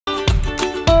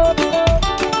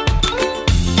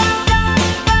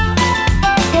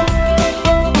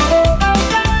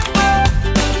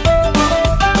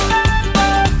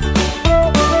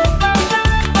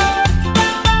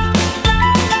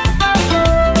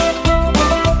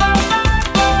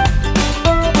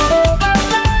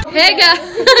Hey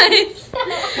guys,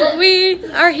 we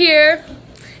are here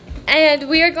and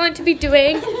we are going to be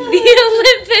doing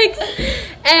the Olympics.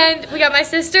 And we got my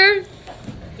sister,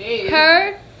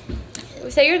 her,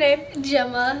 say your name,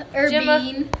 Gemma,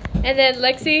 Bean, and then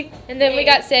Lexi, and then we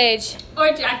got Sage.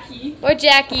 Or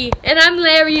Jackie. And I'm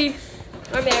Larry,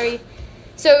 or Mary.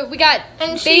 So we got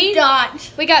Bean,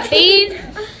 Dot. we got Bean,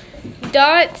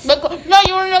 Dots, No,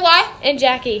 you wanna know why? and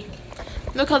Jackie.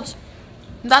 Because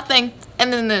that thing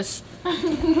and then this.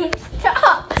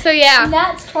 So yeah.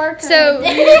 That's torture. So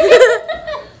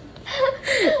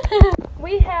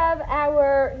we have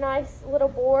our nice little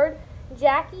board.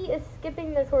 Jackie is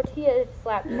skipping the tortilla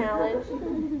slap challenge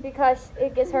because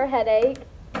it gives her a headache.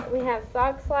 We have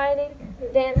sock sliding,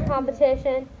 dance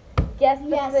competition, guess the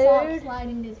food,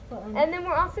 sliding is fun. and then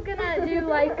we're also gonna do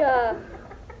like a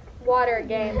water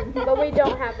game, but we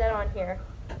don't have that on here.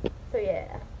 So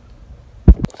yeah.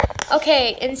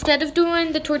 Okay, instead of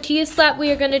doing the tortilla slap,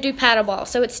 we are going to do paddleball.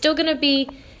 So it's still going to be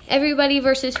everybody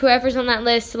versus whoever's on that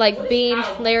list, like Bean,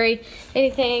 Larry,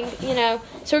 anything, you know.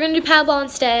 So we're going to do paddleball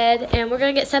instead, and we're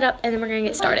going to get set up, and then we're going to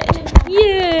get started.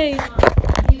 Yay!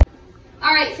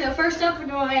 All right, so first up, we're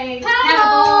doing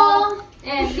paddleball,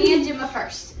 and me and Gemma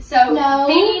first. So No.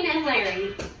 Bean and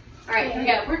Larry. All right, here we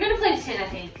go. We're going to play to 10, I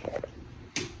think.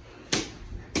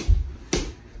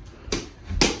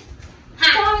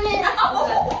 Darn it.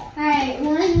 Alright,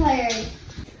 one Larry.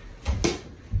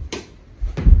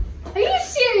 Are you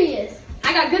serious?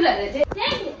 I got good at it.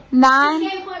 Dang it. 9,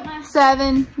 Game point my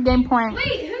 7, game point.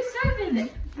 Wait, who's serving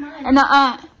it? And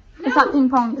it's not ping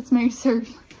pong, it's Mary serve.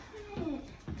 Who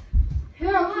are Can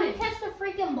you mine? catch the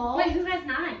freaking ball? Wait, who has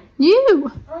 9?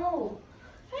 You! Oh.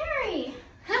 Mary.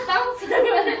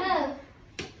 Oh.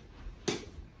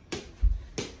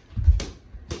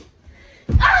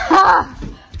 Ah!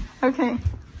 Okay.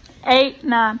 8,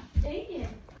 9. Dang it.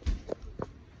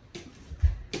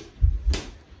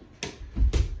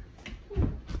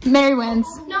 Mary wins.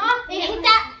 No, it hit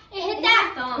that. It hit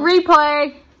that.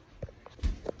 Replay.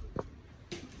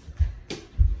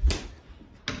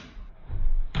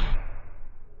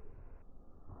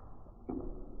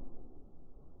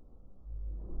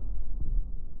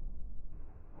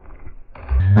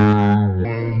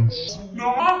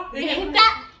 It hit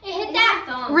that. It hit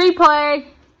that. Replay.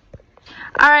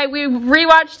 Alright, we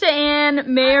rewatched it and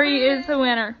Mary is the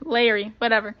winner. Larry,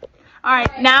 whatever.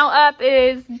 Alright, now up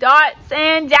is Dots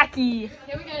and Jackie.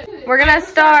 Here we go. We're gonna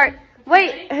start.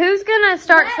 Wait, who's gonna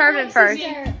start serving first?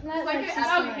 Okay,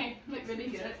 ready,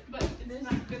 get it. But it is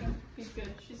not gonna be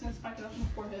good. She's gonna spike it up in the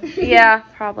forehead. Yeah,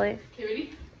 probably. Okay,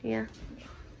 ready? Yeah.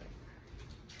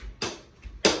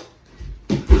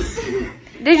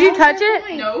 Did you touch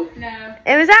it? No. No.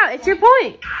 It was out. It's your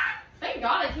point. Thank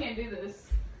God I can't do this.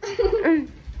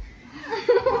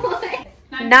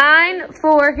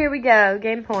 9-4. Here we go.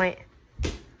 Game point.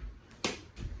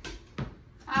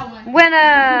 I won.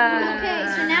 Winner.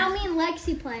 Okay, so now me and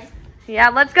Lexi play. Yeah,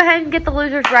 let's go ahead and get the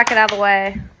losers bracket out of the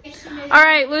way. All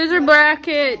right, loser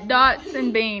bracket, Dots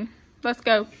and Bean. Let's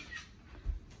go.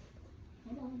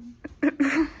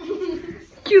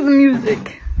 Cue the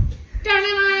music.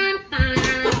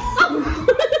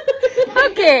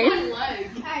 Okay.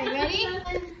 Alright, ready?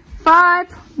 5-1.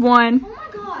 Oh my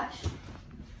gosh.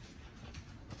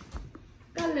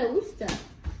 Got no stuff.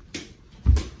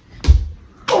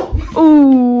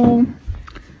 Ooh.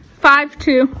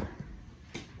 5-2.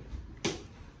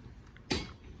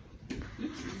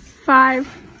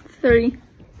 5-3.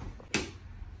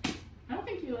 I don't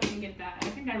think you let me get that. I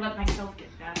think I let myself get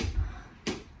that.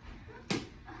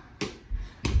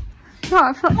 Oh,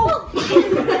 I feel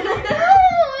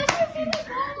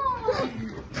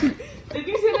Did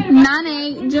you say that?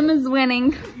 9-8. Jim is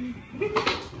winning.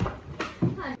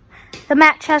 The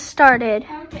match has started.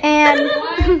 Okay. And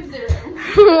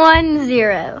 1-0.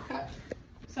 1-0.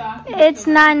 So I think It's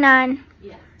 9-9.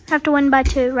 Yeah. Have to win by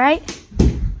 2, right?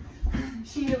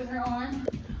 she did it with her arm.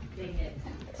 Dang it.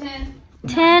 10.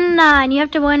 10-9. You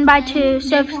have to win by 2.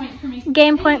 So Game point for me.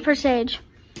 game point for Sage.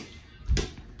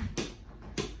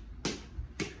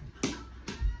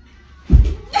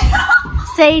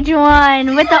 Sage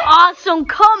won with the awesome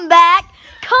comeback.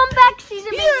 Comeback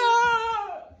season.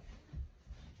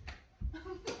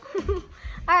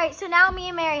 Alright, so now me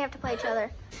and Mary have to play each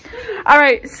other. All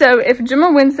right, so if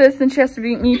Gemma wins this, then she has to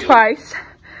beat me twice.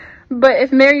 But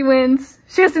if Mary wins,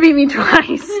 she has to beat me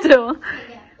twice still.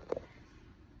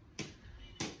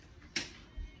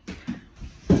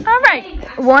 All right,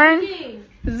 1-0.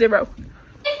 It was this.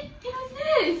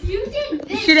 You did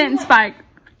this. She didn't spike.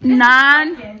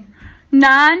 9-4.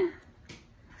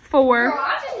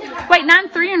 Wait,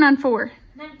 9-3 or 9-4?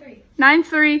 9-3.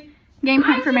 9-3. Game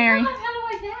point for Mary. Kind of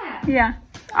like that. Yeah.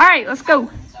 All right, let's go.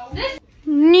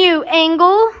 New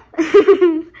angle.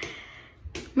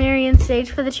 Mary in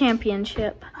stage for the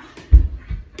championship.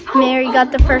 Mary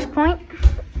got the first point.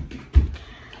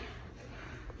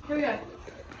 Here we go.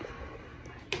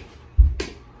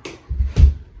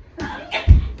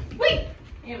 Wait!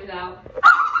 It was out.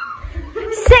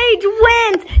 Sage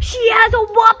wins. She has a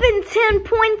whopping 10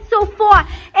 points so far.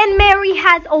 And Mary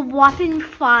has a whopping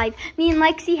 5. Me and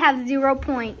Lexi have 0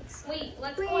 points. Wait,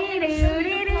 let's go ahead and show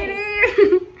you the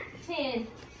points. 10.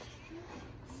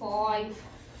 5.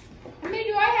 How many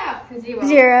do I have? 0.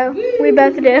 0. We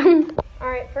both do.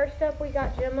 Alright, first up we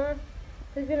got Gemma,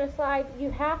 who's going to slide.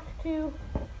 You have to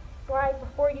slide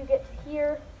before you get to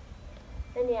here.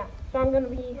 And yeah, so I'm going to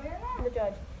be the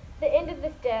judge. The end of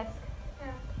this desk.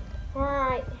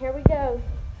 Alright, here we go.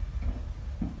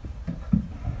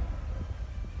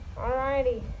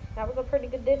 Alrighty, that was a pretty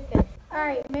good distance.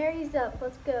 Alright, Mary's up.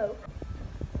 Let's go.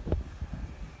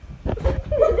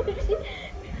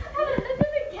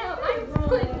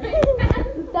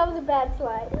 That was a bad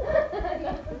slide.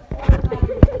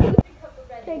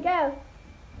 Okay, go.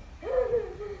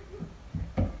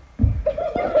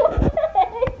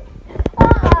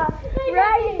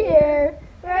 Right here.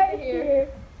 Right here.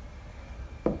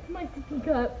 My sippy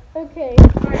cup. Okay.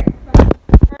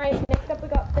 Alright, next up we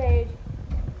got Sage.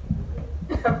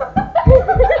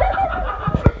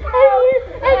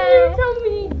 And you told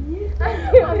me.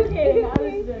 I'm kidding. I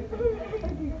was joking.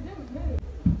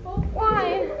 Why?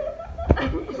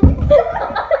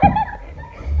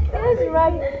 That's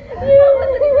right.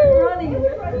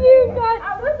 You got. I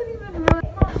wasn't even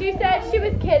running. She said she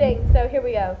was kidding, so here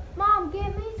we go. Mom,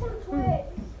 give me some Twix.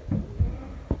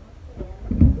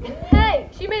 Hey,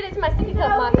 she made it to my sippy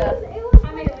cup, Maka.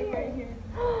 I made it like right here.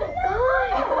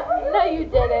 No, you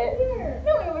didn't.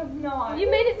 No, it was not. You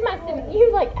made it to my sippy.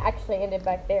 You like actually ended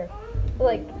back there.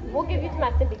 Like, we'll give you to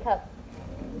my sippy cup.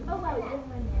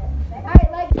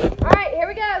 Alright, here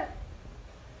we go.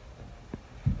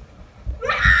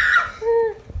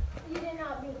 You did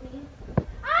not beat me.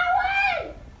 I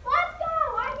win! Let's go!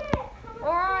 I get it.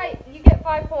 Alright, you get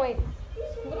 5 points.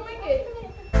 What do I get?